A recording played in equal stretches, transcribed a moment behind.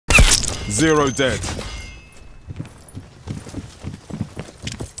Zero dead.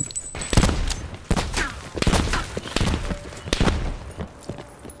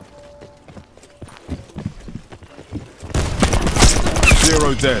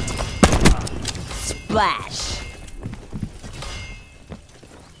 Zero dead. Splash.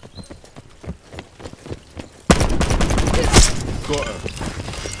 Got her.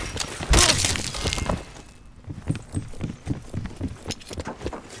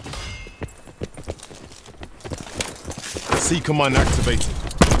 Seeker mine activated.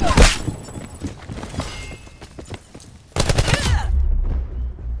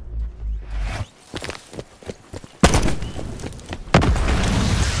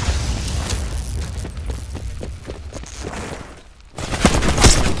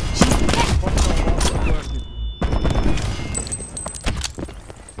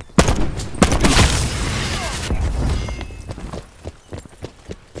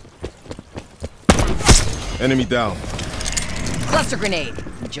 Enemy down. Cluster grenade.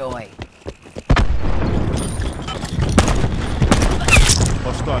 Enjoy.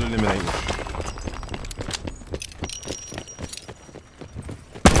 Hostile eliminated.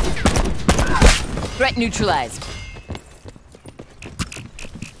 Threat neutralized.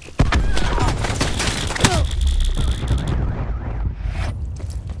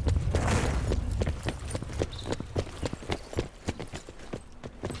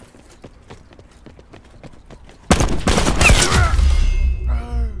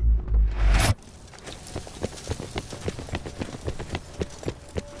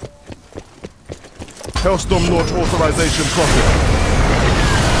 Hellstorm launch authorization profit.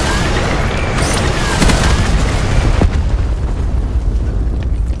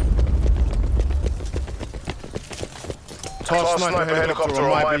 Task sniper helicopter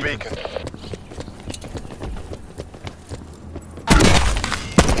on my beacon.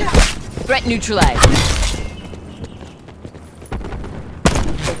 Threat neutralized.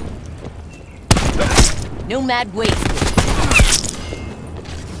 Nomad waste.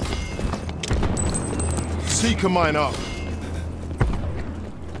 Seeker mine up.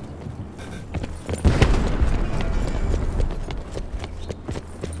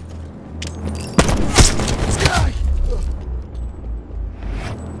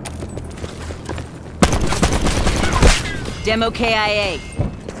 Demo KIA.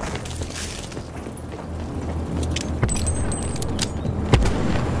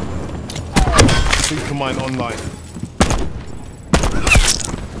 Seeker mine online.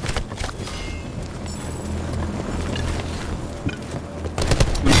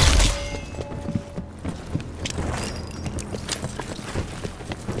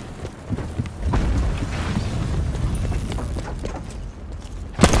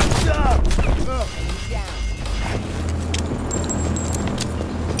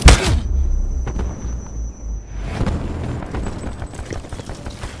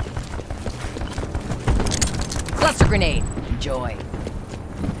 Cluster grenade. Enjoy.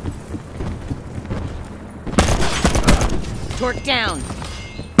 Torque down.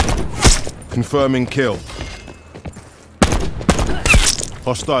 Confirming kill.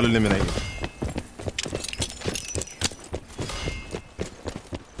 Hostile eliminated.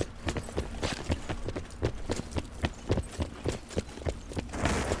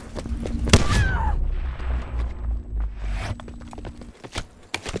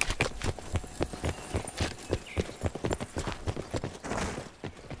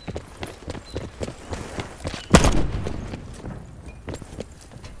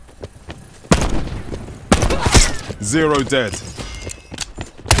 Zero dead.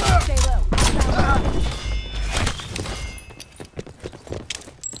 Stay low.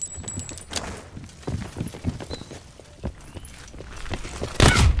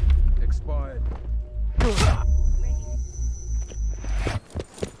 Expired.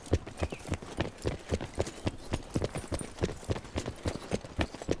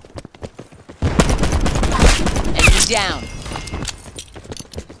 Enemy down.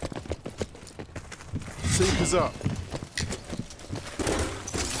 Seekers up.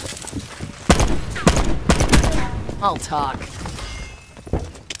 I'll talk.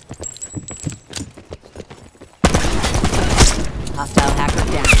 Hostile hacker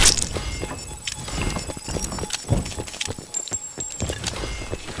down.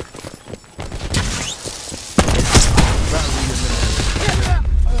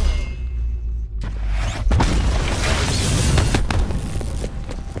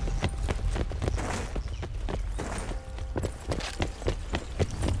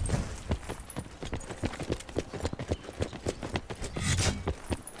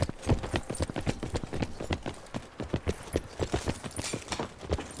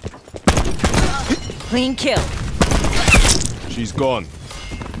 Clean kill. She's gone.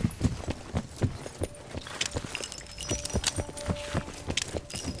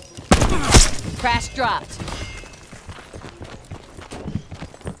 Crash dropped.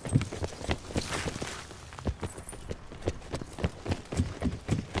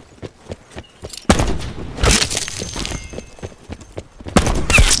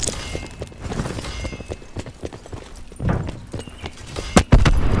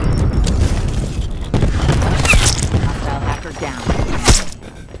 Hostile hacker down.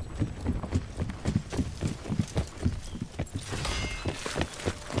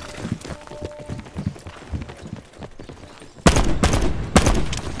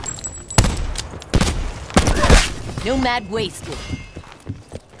 Nomad wasted.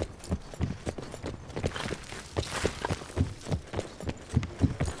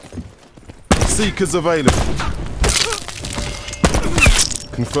 Seekers available.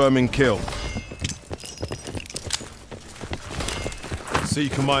 Confirming kill.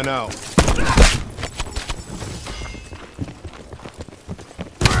 Seeker mine out.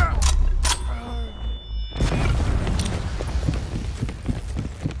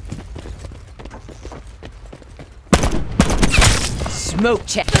 Smoke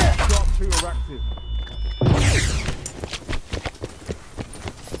check. Sharp shooter active.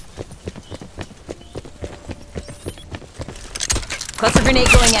 Cluster grenade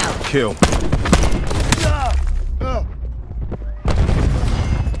going out. Kill.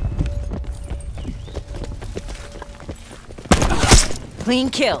 Clean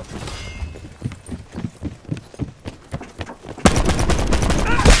kill.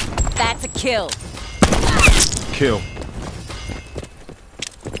 That's a kill. Kill.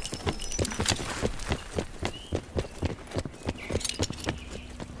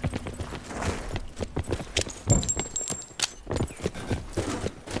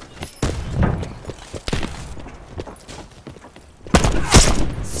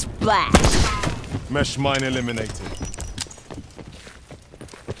 Splash. Mesh mine eliminated.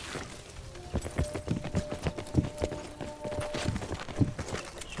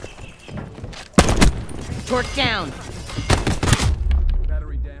 Torque down.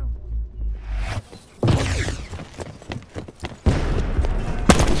 Battery down.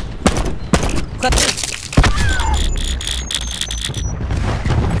 Cluster.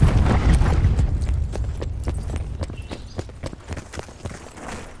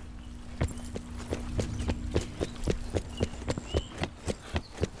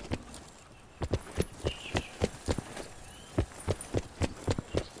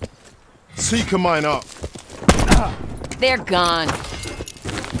 Seeker mine up. They're gone.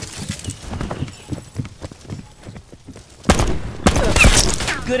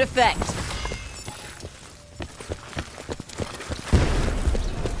 Good effect.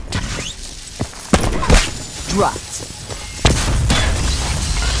 Dropped.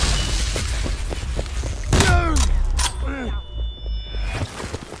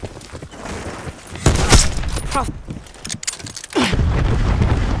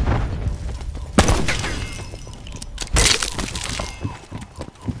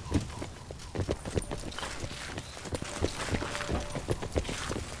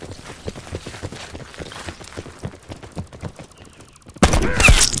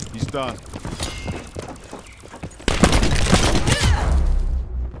 He's done.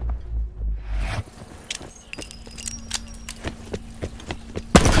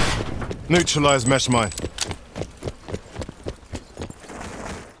 Neutralize mesh mine.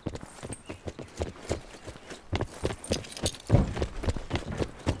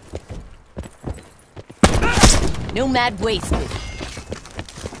 Nomad wasted.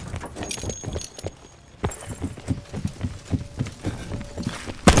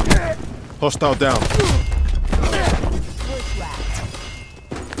 Hostile down.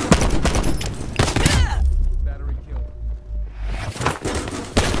 Battery killed.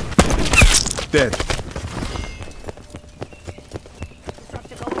 Dead.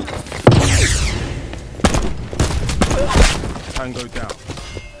 Tango down.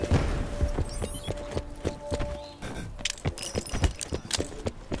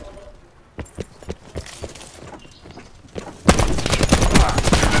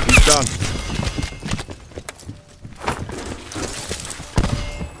 He's done.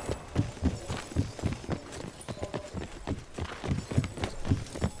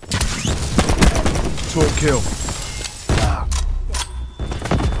 Talk kill.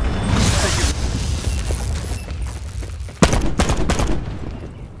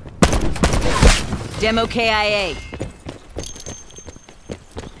 Demo KIA.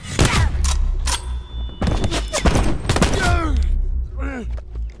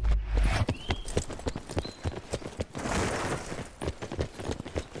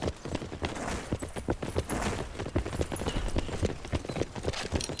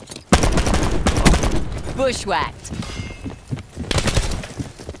 Bushwhacked.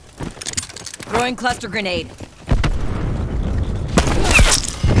 Throwing cluster grenade.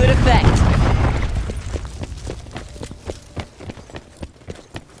 Good effect.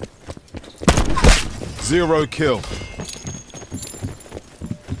 Zero kill.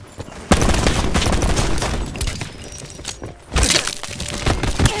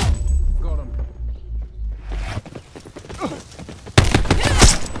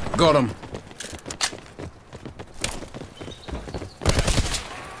 Got him.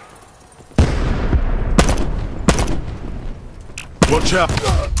 Watch out.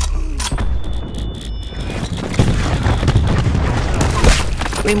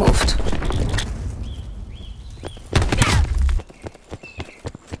 Removed.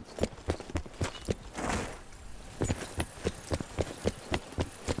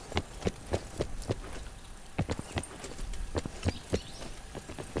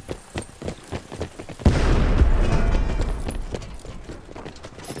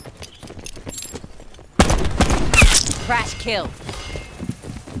 Crash kill.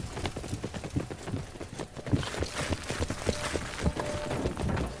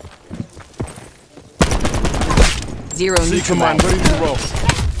 Zero C command neutralized. ready to roll.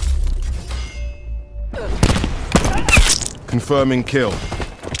 Confirming kill.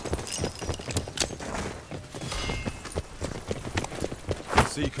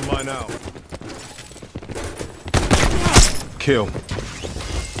 C command out. Kill.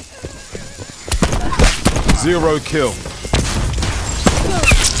 Zero kill.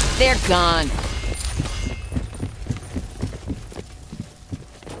 They're gone.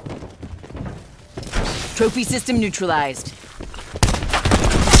 Trophy system neutralized.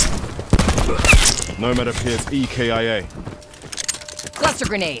 Nomad appears EKIA. Cluster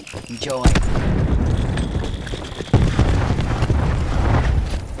grenade. Enjoy.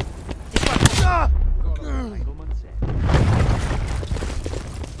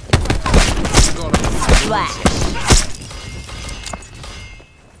 Splash.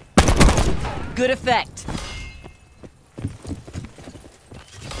 Good effect.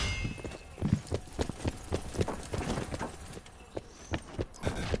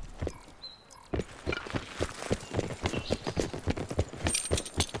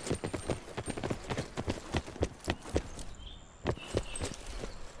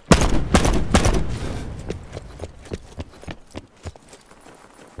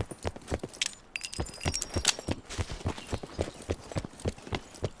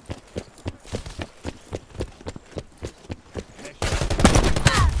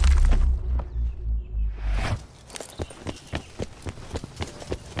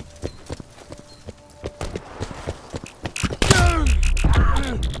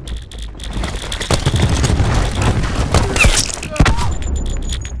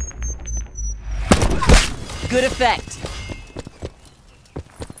 Good effect.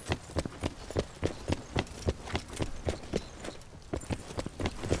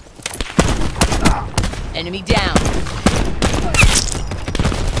 Enemy down.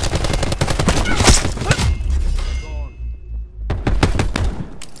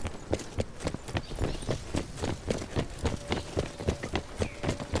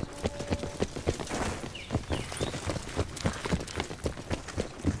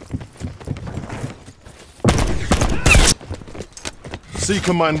 C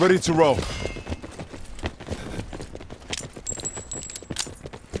command ready to roll.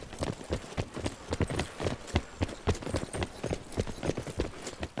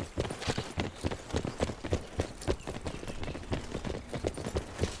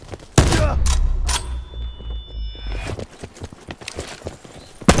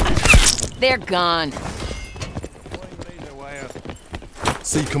 They're gone.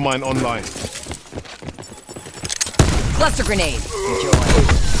 C command online. Cluster grenade. Enjoy.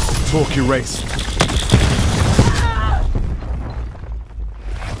 Talk erase.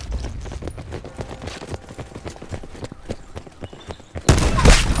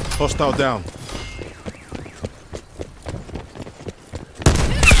 Hostile down.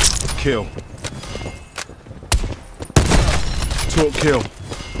 Kill. Talk kill.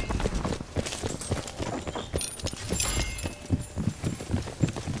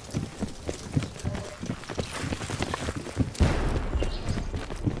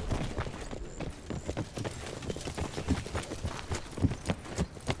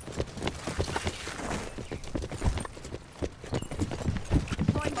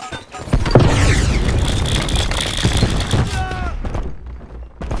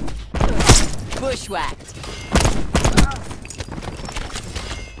 Bushwhacked.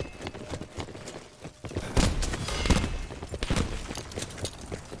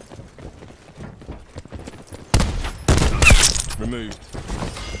 removed.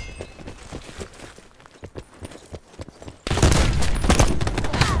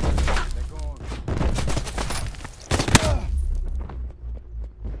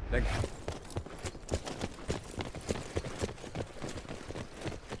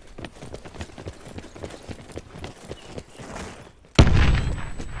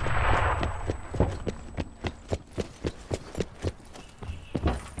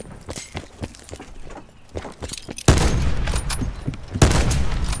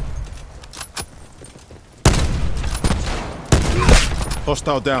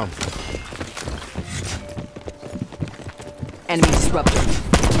 Hostile down. Enemy disruptor.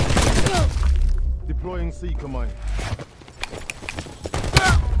 Deploying Seeker mine.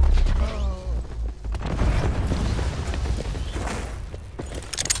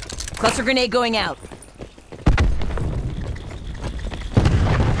 Cluster grenade going out.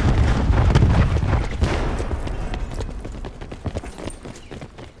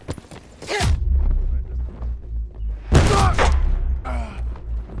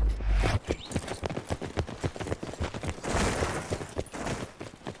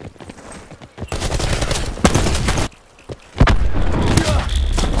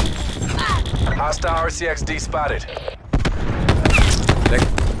 Hostile RCXD spotted.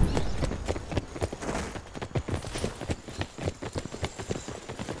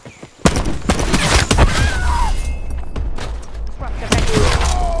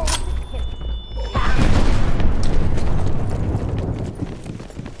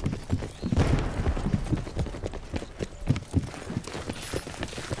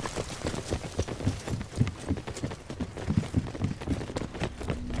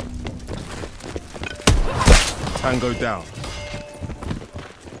 Tango down.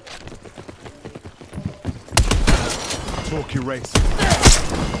 Talk erase.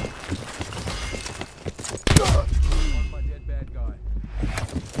 My dead bad guy.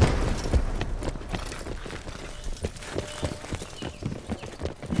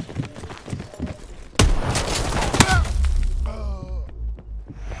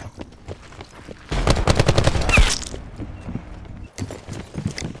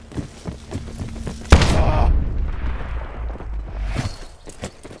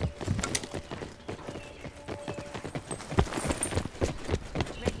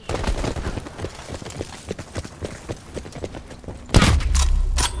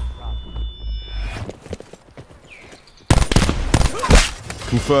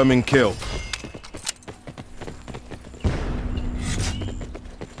 Confirming kill.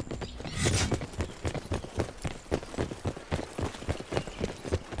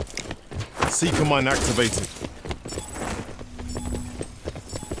 Seeker mine activated.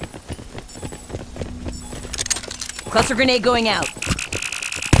 Cluster grenade going out.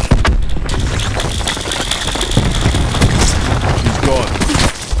 He's gone.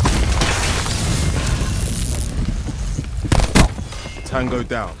 Tango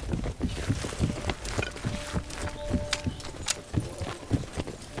down.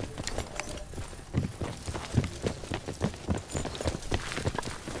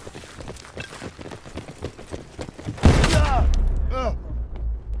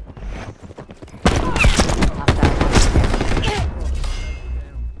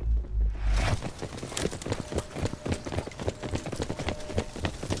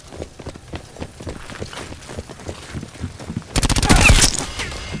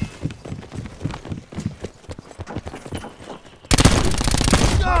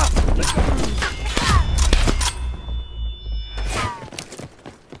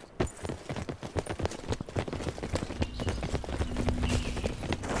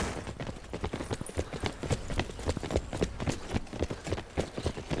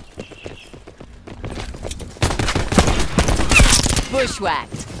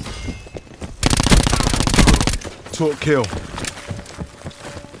 Bushwhacked. Talk kill.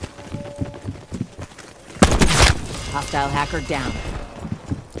 Hostile hacker down.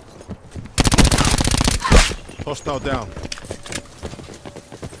 Hostile down.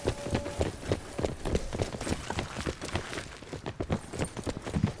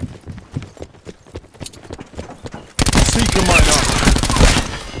 Seeker mine up.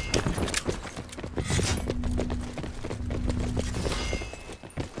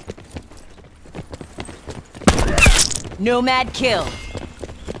 Nomad kill.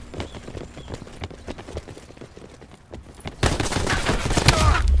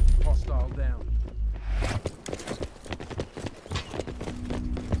 Hostile down.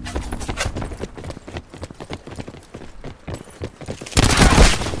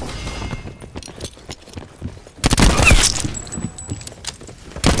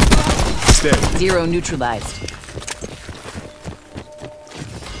 Dead. Zero neutralized.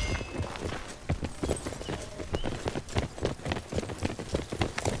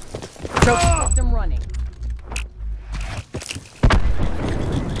 Trophy system running.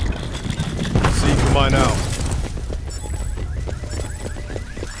 Seeker mine out.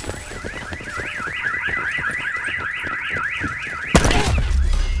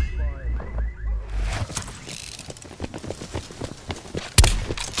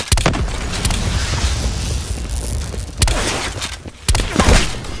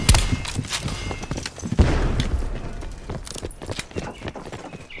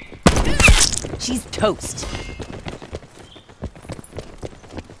 She's toast.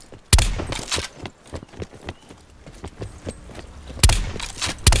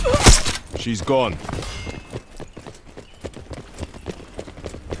 She's gone.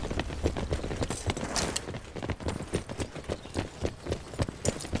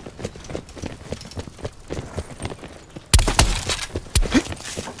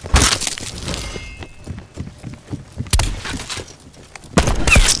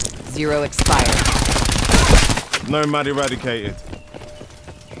 Zero expired. Nomad eradicated.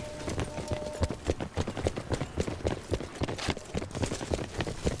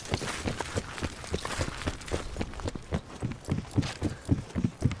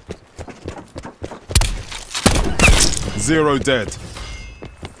 Zero dead.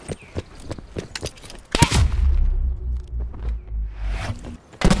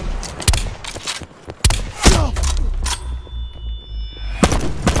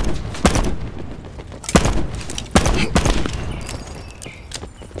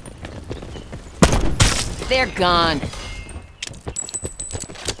 They're gone.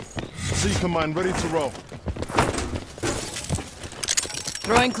 Seeker mine ready to roll.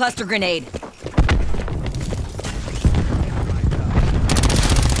 Throwing cluster grenade.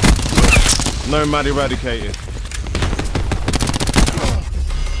 Nomad eradicated.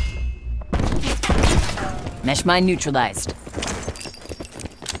 Mesh mine neutralized.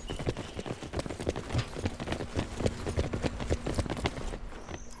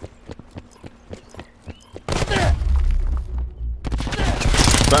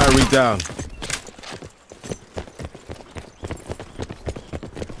 Battery down.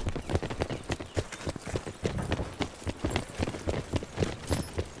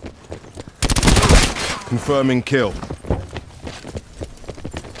 Confirming kill.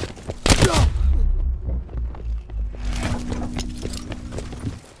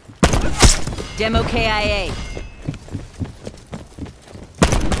 Demo KIA.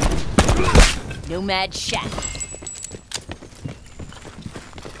 Nomad Shack.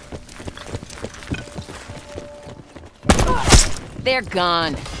 They're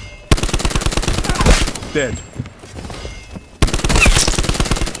gone. Dead.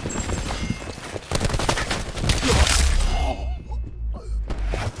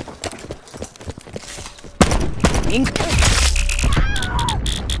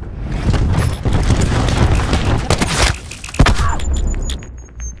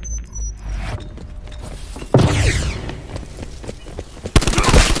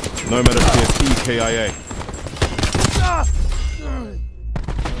 Nomad appears EKIA.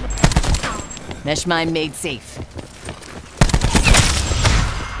 Mesh mine made safe.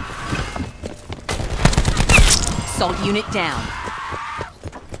 Assault unit down.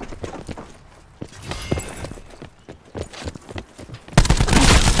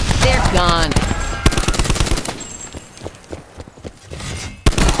 They're gone.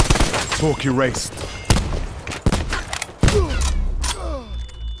 Talk erased.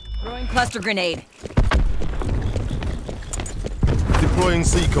 Throwing cluster grenade. Deploying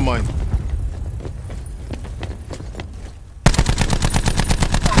Seeker mine.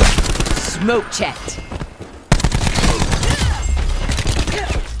 Smoke checked.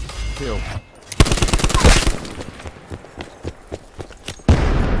 Kill.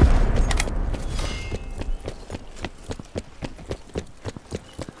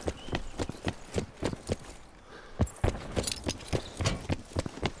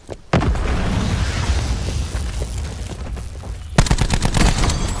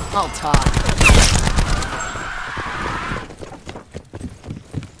 I'll talk.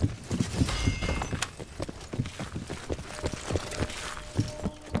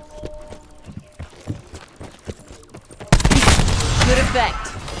 Good effect.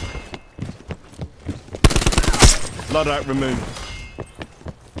 Luddite removed.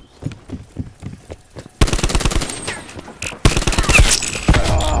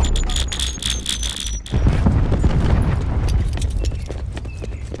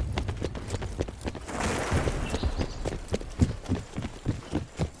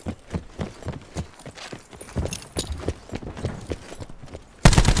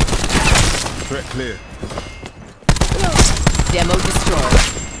 Threat clear. Demo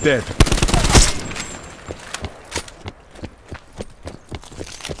destroyed. Dead.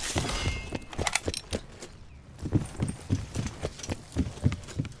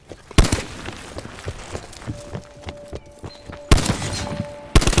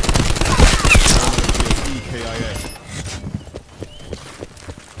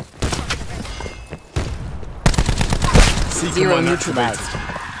 Zero mine neutralized.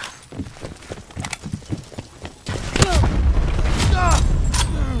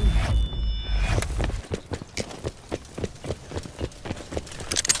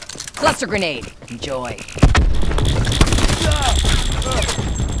 Cluster grenade. Enjoy.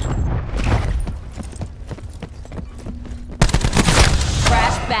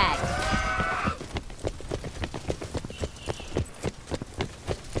 Crash bag.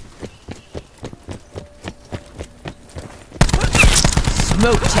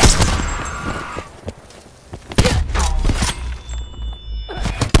 Smoke check.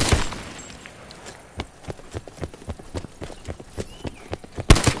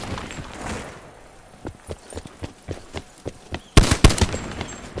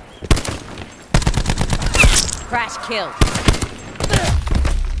 Crash kill.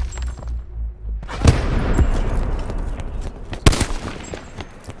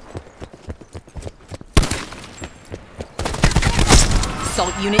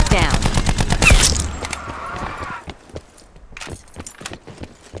 Assault unit down.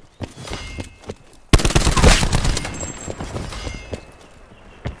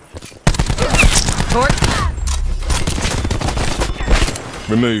 Torch.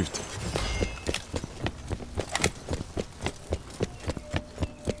 Removed.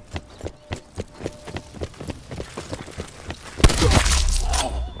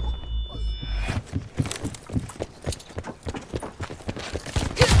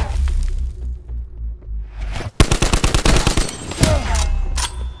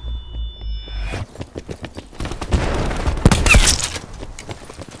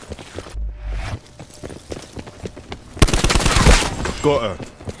 Got her.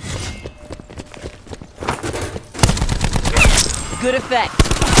 Good effect.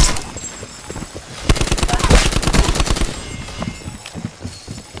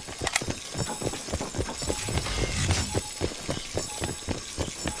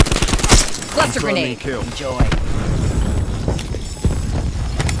 Cluster Confirming grenade. kill. Enjoy.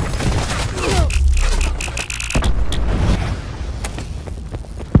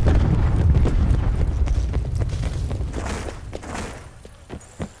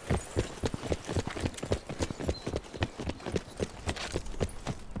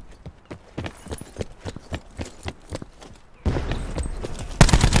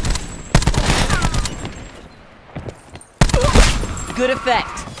 Good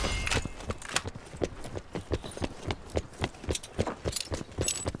effect.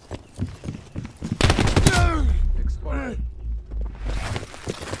 Expired.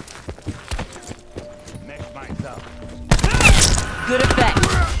 Good effect.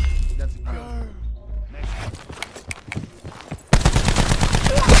 That's a kill.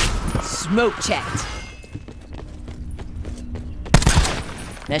 Smoke checked.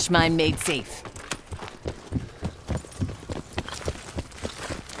 Mesh mine made safe.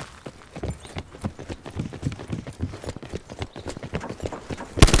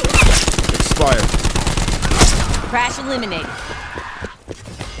 Expired. Crash eliminated.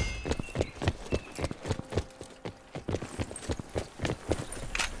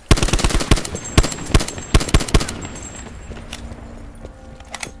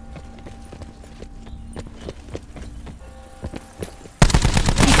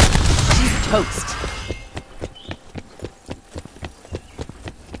 She's toast.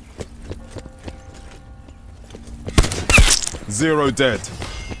 Zero dead.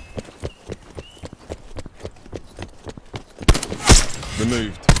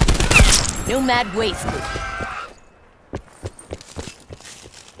 Removed. Nomad waste.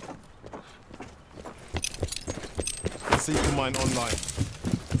 Seeker mine online.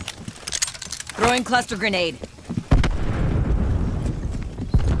 Throwing cluster grenade.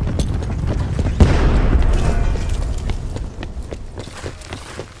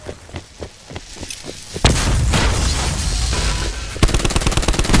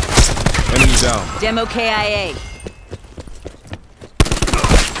 Enemy down. Demo KIA.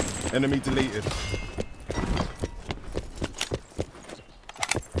 Enemy deleted.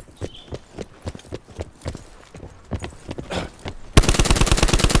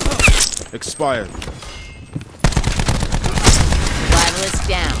 Expired. Survivalist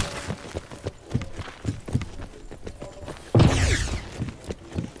down.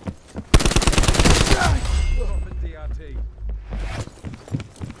 Oh, for DRT.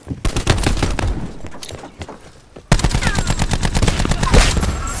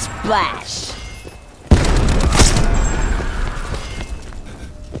 Splash.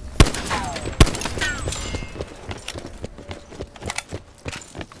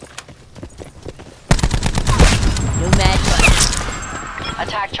 Nomad.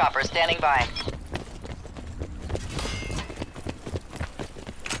 Attack chopper standing by.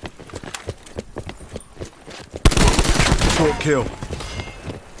 Short kill.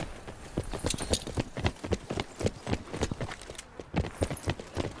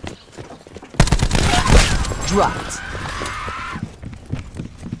 Dropped.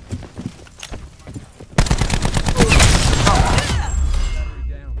 Battery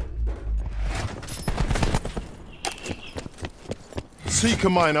down. Seeker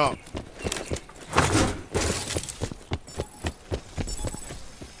mine up.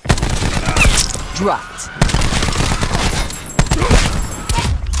 Dropped.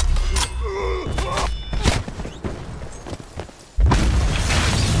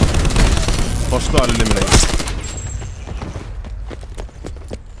 Hostile eliminated.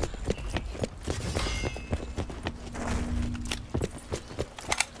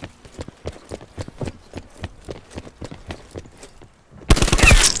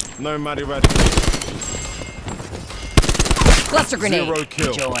 Nomad eradicated. Cluster grenade. Zero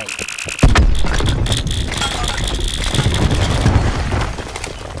kill. Joy.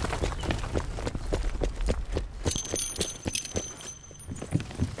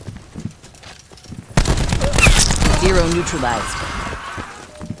 Zero neutralized.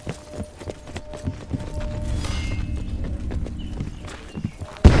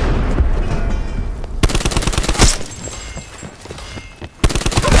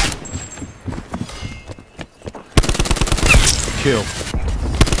 Kill.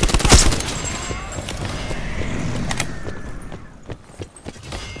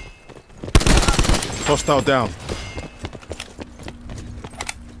 Hostile down.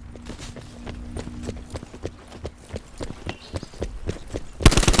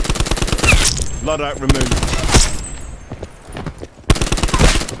 Luddite removed.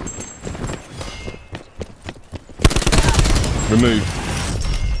 Removed.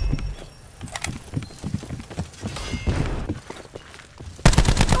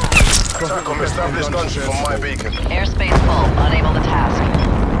 TACOM established gunship on my beacon. Airspace full. Unable to task.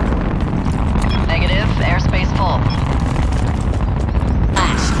 Negative. Airspace full.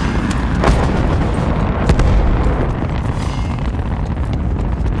 Flashed.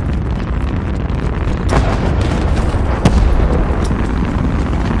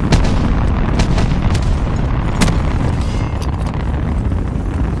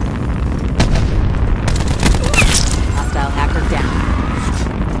 Hostile hacker down.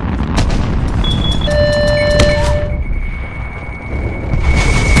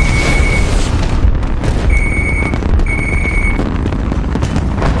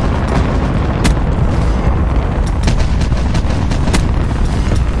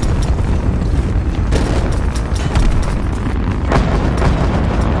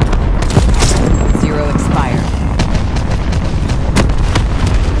 Zero expired.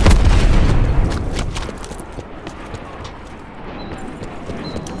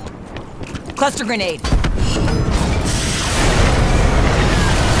 Cluster grenade.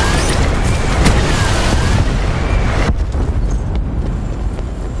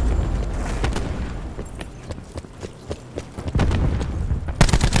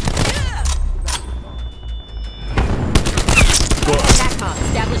 TACOM,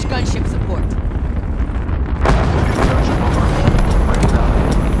 establish gunship support.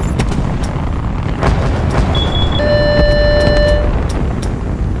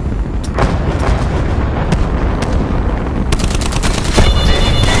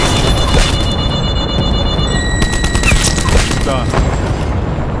 Done.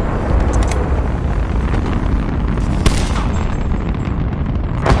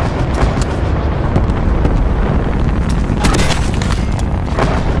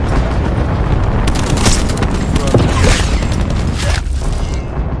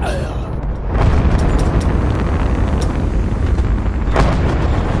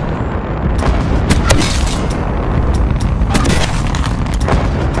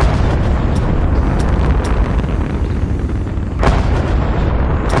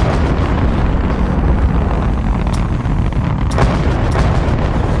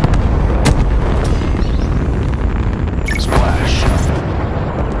 Splash.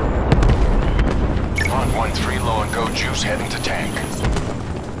 On 1-3 low and go juice heading to tank.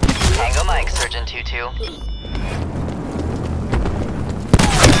 Tango Mike, Surgeon 2-2.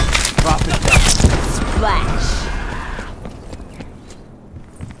 Drop it down. Splash.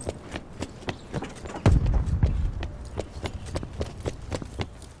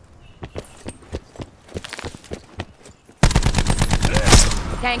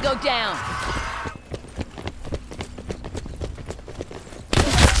 Tango down.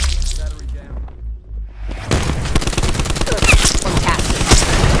 Battery down. Fantastic.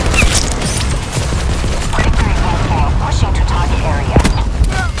 Pushing to target area.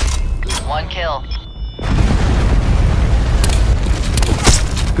 One kill.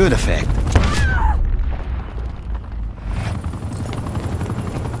 Good effect.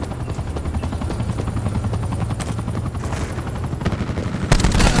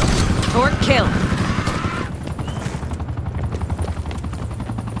 Torque kill.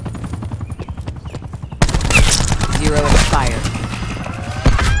 Zero expired.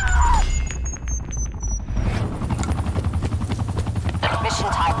 Mission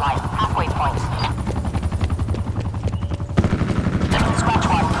timeline. Halfway point. Scratch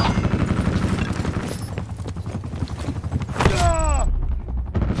one.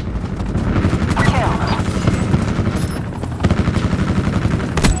 Kill.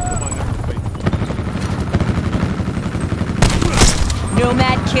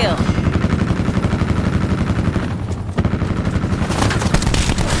 Nomad kill.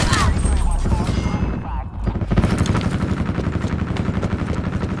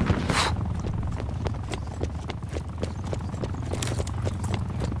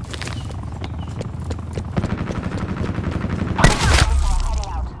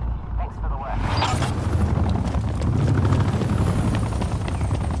 Thanks for the work.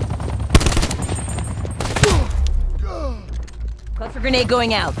 Cluster grenade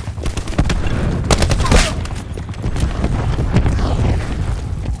going out.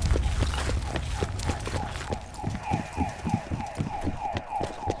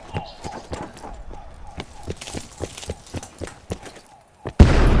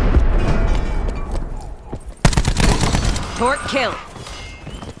 Torque kill.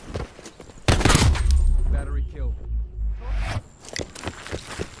 Battery kill.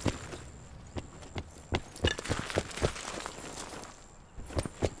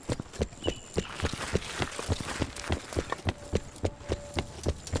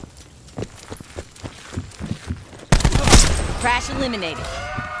 Crash eliminated.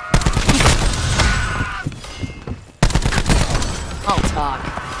 I'll talk.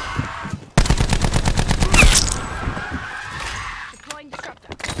 Deploying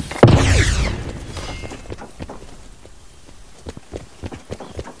disruptor.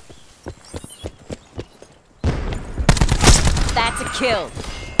 That's a kill.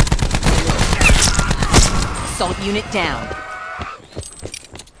 Assault unit down.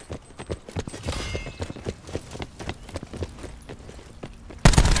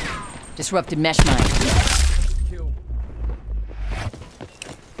 Disrupted mesh mine. Kill.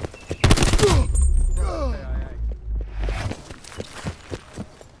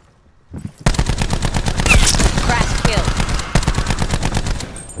 Crash kill.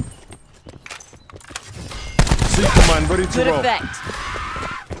 Seeker mine ready to Good roll. effect.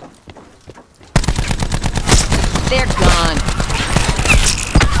 They're gone.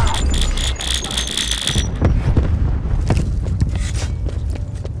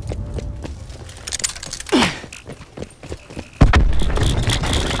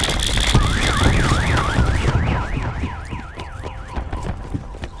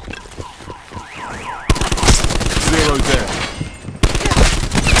 Zero dead.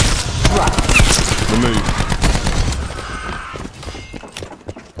 Remove.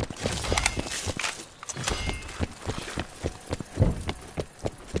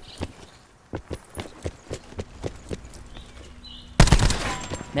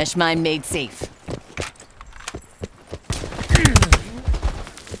 Mesh mine made safe.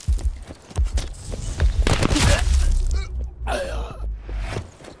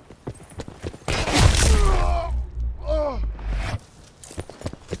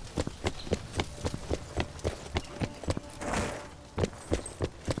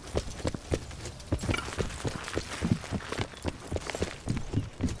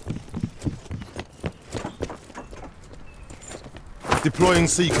 Deploying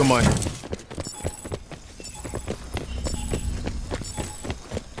Seeker mine.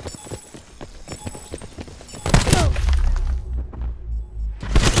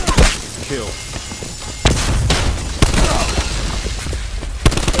 Kill.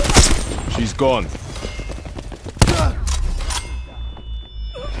 She's gone.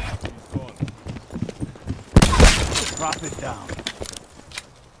 Drop it down.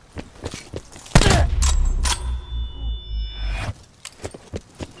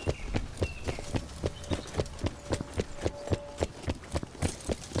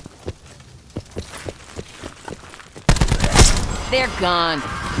 They're gone.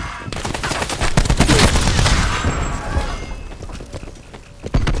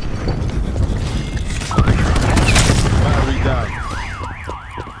 Battery down.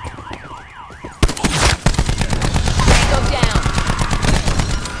 Go down.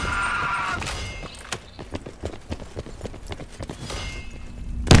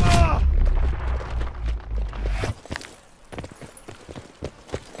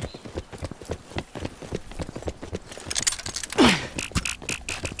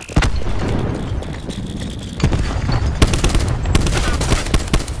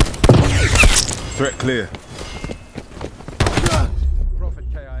 Threat clear. Prophet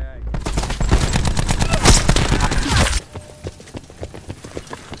KIA.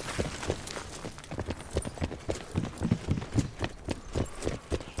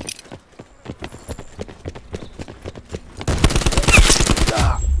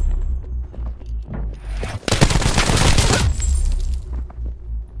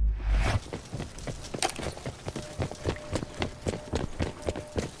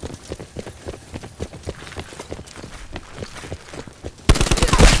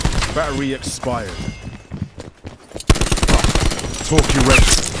 Battery expired. Talk you ready.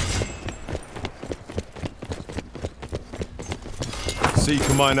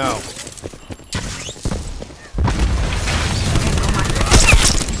 Seeker mine out.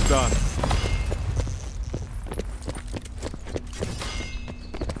 He's done.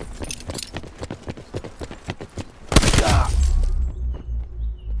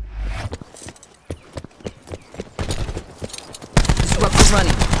 Disruptor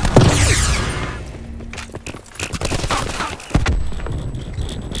running.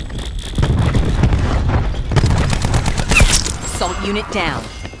 Assault unit down.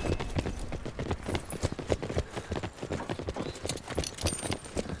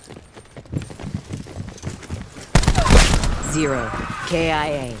 Zero.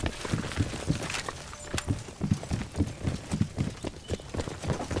 KIA.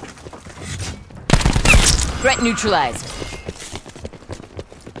 Threat neutralized.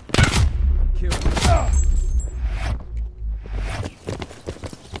 Kill.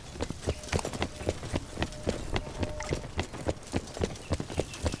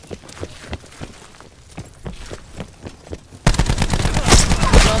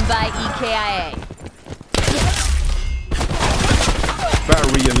 Run by EKIA.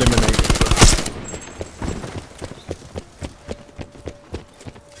 Battery eliminated.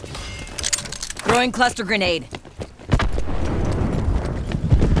 Throwing cluster grenade.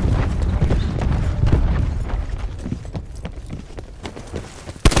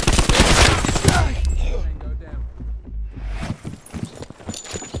 Tango down.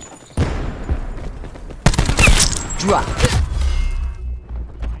 Drop.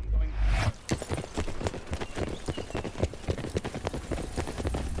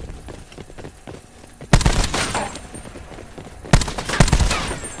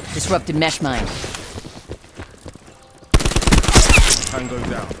 Disrupted mesh mine. Tango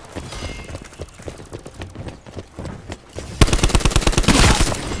down.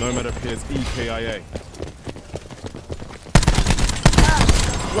 Nomad appears EKIA.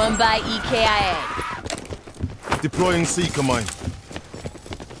 One by EKIA. Deploying Seeker mine.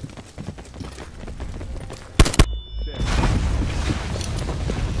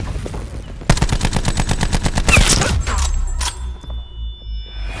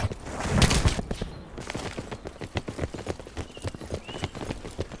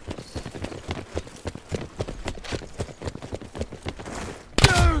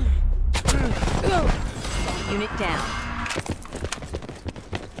 Unit down.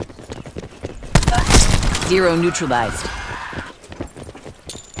 Zero neutralized.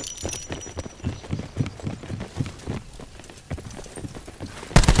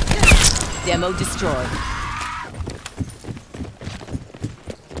 Demo destroyed.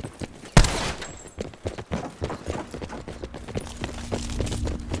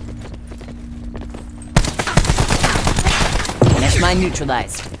 Mesh mine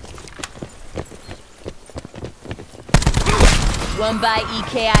neutralized. One by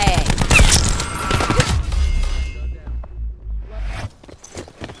EKIA.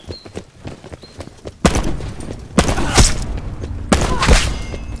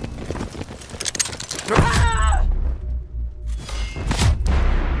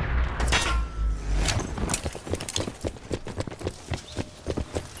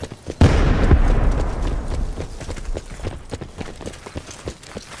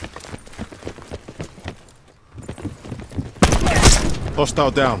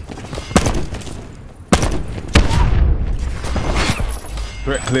 Hostile down.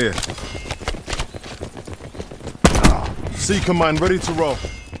 Threat clear. Seeker mine ready to roll.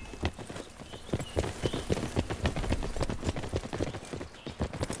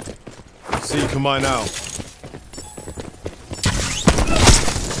 Seeker mine out.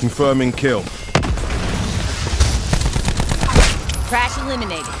 Confirming kill. Crash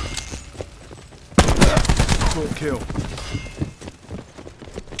eliminated. Short kill.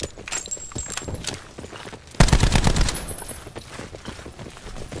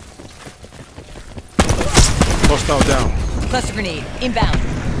 Hostile down. Cluster grenade inbound.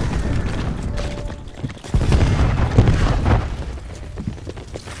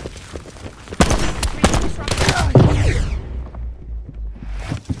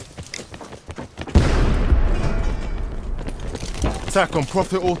 Attack on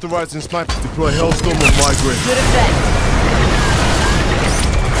Prophet authorizing snipers. Deploy Hellstorm on my grid. Good effect.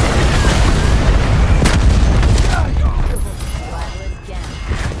 Wireless down.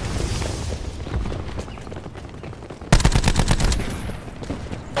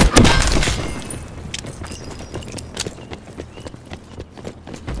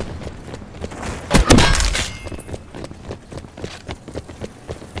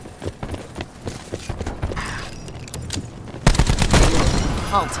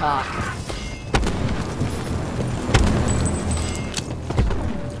 I'll talk.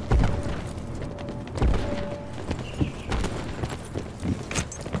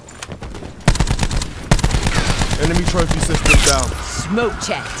 Enemy trophy system down. Smoke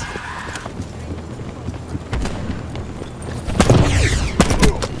checked.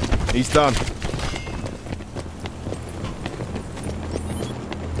 He's done.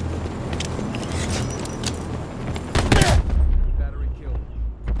 Battery killed.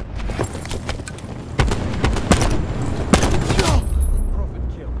 Prophet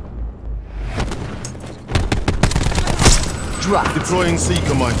killed. Dropped. Deploying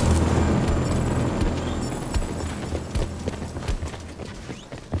Seeker mine.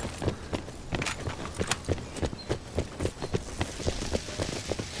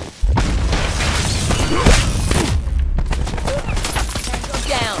 Tango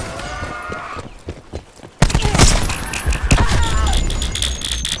down.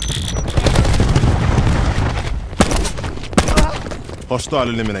 Hostile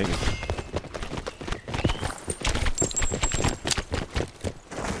eliminated.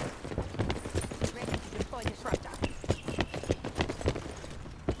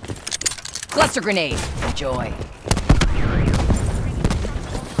 Cluster grenade. Enjoy.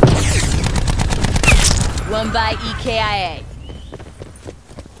 One by EKIA.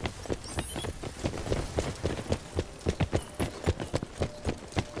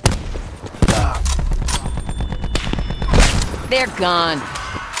 They're gone.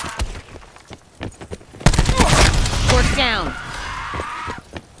 Force down.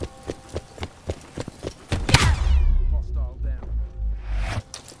 Hostile down.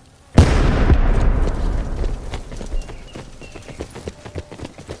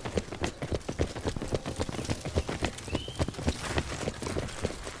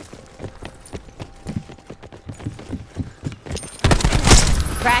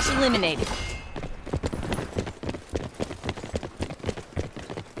 Crash eliminated.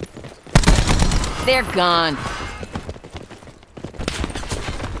 They're gone.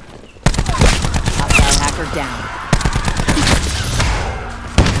 Hostile hacker down.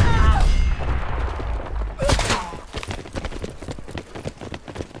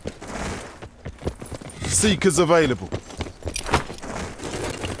 Seekers available.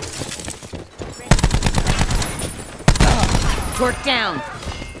 Torque down.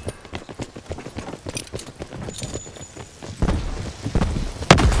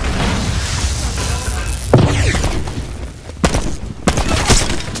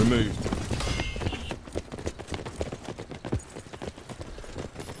 Removed.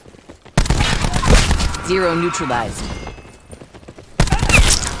 Zero neutralized.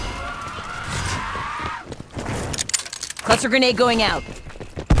 Cluster grenade going out.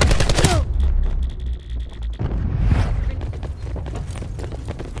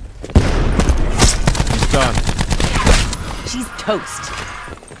 He's done. She's toast.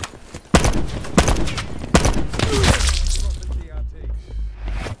 Prophet TRT.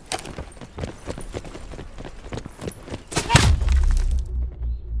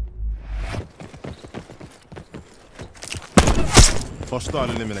 Hostile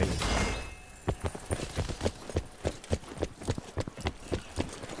eliminated.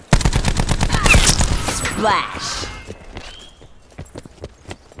 Splash.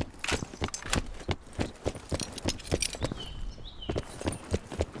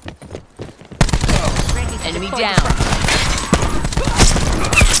 Enemy down.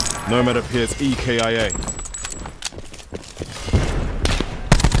 Nomad appears EKIA.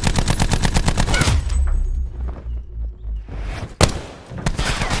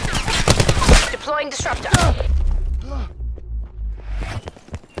 Deploying disruptor.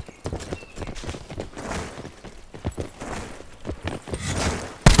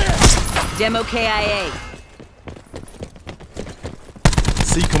 Demo KIA.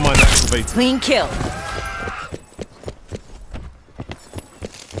 Seeker mine activated. Clean kill.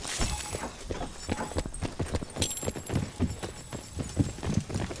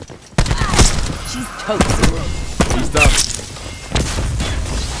 She's toast. He's done.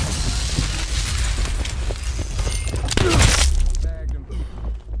 Bagged him.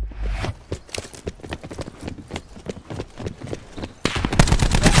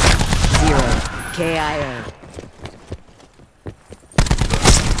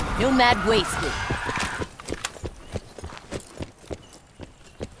 No mad wasted.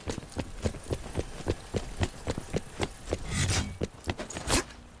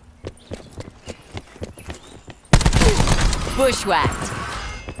 Bushwhacked.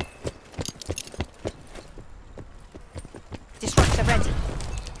 Disruptor ready.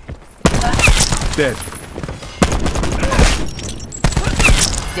 Dead.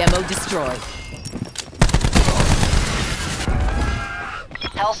 Demo destroyed.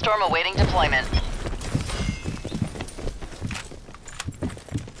 Hellstorm awaiting deployment.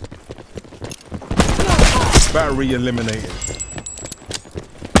 Battery eliminated.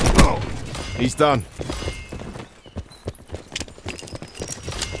 He's done.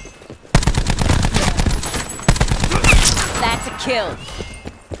 That's a kill.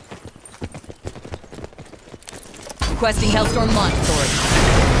 Requesting Hellstorm launch authority.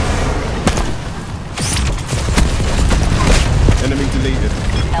 Enemy deleted.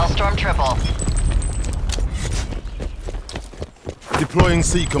 Hellstorm triple. Deploying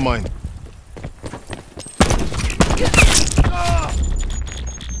Seeker Mine.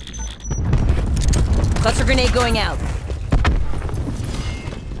 Cluster grenade going out.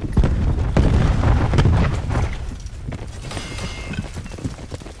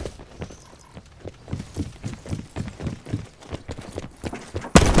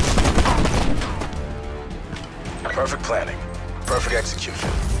 Perfect planning. Perfect execution.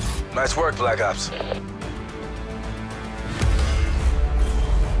 Nice work, Black Ops.